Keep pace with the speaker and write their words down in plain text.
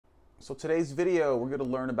So today's video, we're going to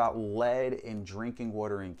learn about lead in drinking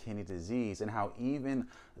water and kidney disease and how even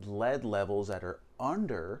lead levels that are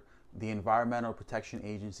under the Environmental Protection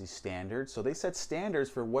Agency standards. So they set standards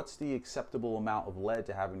for what's the acceptable amount of lead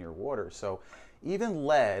to have in your water. So even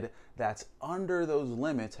lead that's under those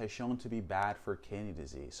limits has shown to be bad for kidney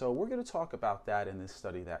disease. So we're going to talk about that in this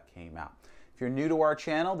study that came out. If you're new to our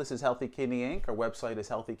channel, this is Healthy Kidney Inc. Our website is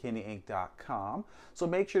healthykidneyinc.com. So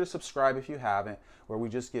make sure to subscribe if you haven't, where we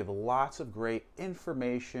just give lots of great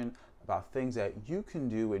information about things that you can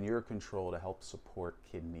do in your control to help support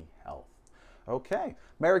kidney health. Okay,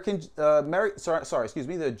 the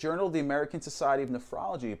Journal of the American Society of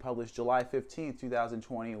Nephrology published July 15,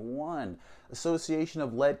 2021, association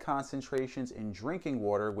of lead concentrations in drinking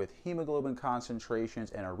water with hemoglobin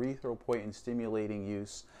concentrations and erythropoietin stimulating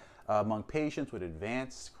use among patients with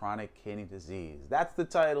advanced chronic kidney disease. That's the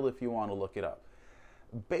title if you want to look it up.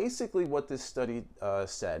 Basically what this study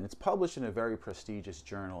said, and it's published in a very prestigious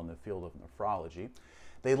journal in the field of nephrology,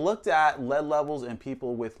 they looked at lead levels in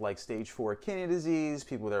people with like stage 4 kidney disease,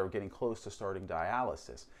 people that were getting close to starting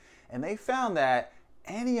dialysis. And they found that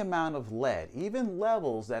any amount of lead, even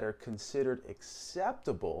levels that are considered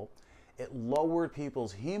acceptable, it lowered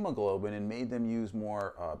people's hemoglobin and made them use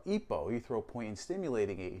more EPO, erythropoietin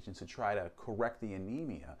stimulating agents, to try to correct the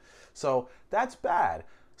anemia. So that's bad.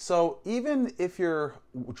 So even if your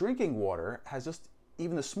drinking water has just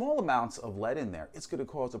even the small amounts of lead in there, it's going to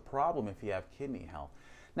cause a problem if you have kidney health.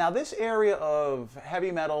 Now, this area of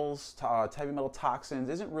heavy metals, heavy metal toxins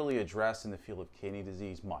isn't really addressed in the field of kidney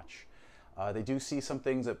disease much. They do see some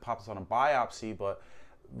things that pops on a biopsy, but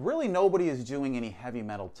really nobody is doing any heavy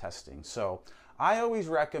metal testing. So I always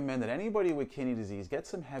recommend that anybody with kidney disease get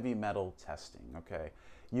some heavy metal testing, okay?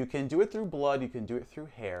 You can do it through blood, you can do it through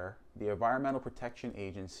hair. The Environmental Protection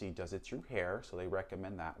Agency does it through hair, so they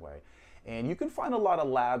recommend that way. And you can find a lot of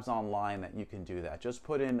labs online that you can do that. Just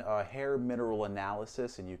put in hair mineral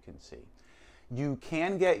analysis and you can see. You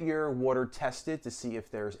can get your water tested to see if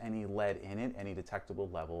there's any lead in it, any detectable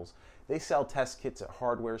levels. They sell test kits at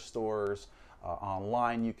hardware stores.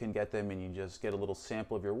 Online you can get them and you just get a little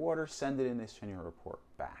sample of your water, send it in, they send your report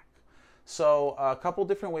back. So a couple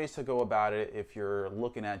different ways to go about it if you're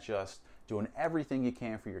looking at just doing everything you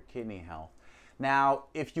can for your kidney health. Now,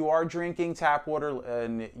 if you are drinking tap water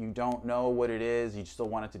and you don't know what it is, you still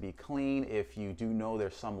want it to be clean, if you do know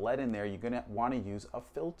there's some lead in there, you're going to want to use a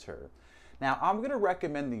filter. Now, I'm going to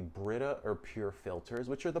recommend the Brita or Pure filters,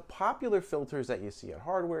 which are the popular filters that you see at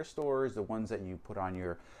hardware stores, the ones that you put on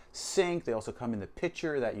your sink. They also come in the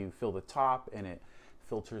pitcher that you fill the top and it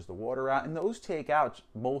filters the water out, and those take out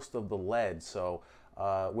most of the lead. So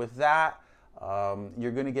with that,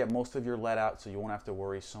 you're going to get most of your lead out, so you won't have to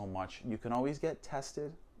worry so much. You can always get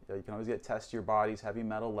tested. You can always test your body's heavy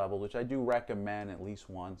metal level, which I do recommend at least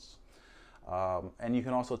once. And you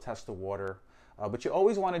can also test the water. But you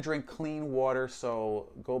always want to drink clean water, so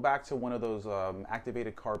go back to one of those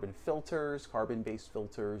activated carbon filters, carbon-based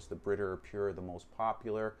filters. The Brita or Pure are the most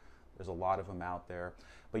popular. There's a lot of them out there.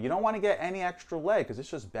 But you don't want to get any extra lead because it's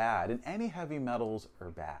just bad. And any heavy metals are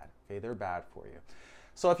bad. Okay, they're bad for you.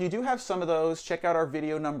 So if you do have some of those, check out our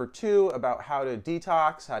video number 2 about how to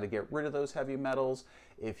detox, how to get rid of those heavy metals.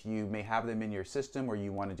 If you may have them in your system or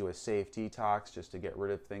you want to do a safe detox just to get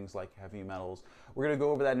rid of things like heavy metals. We're going to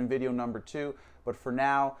go over that in video number 2. But for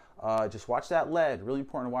now, just watch that lead. Really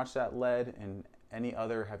important to watch that lead and any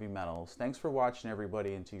other heavy metals. Thanks for watching,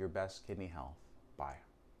 everybody, and to your best kidney health. Bye.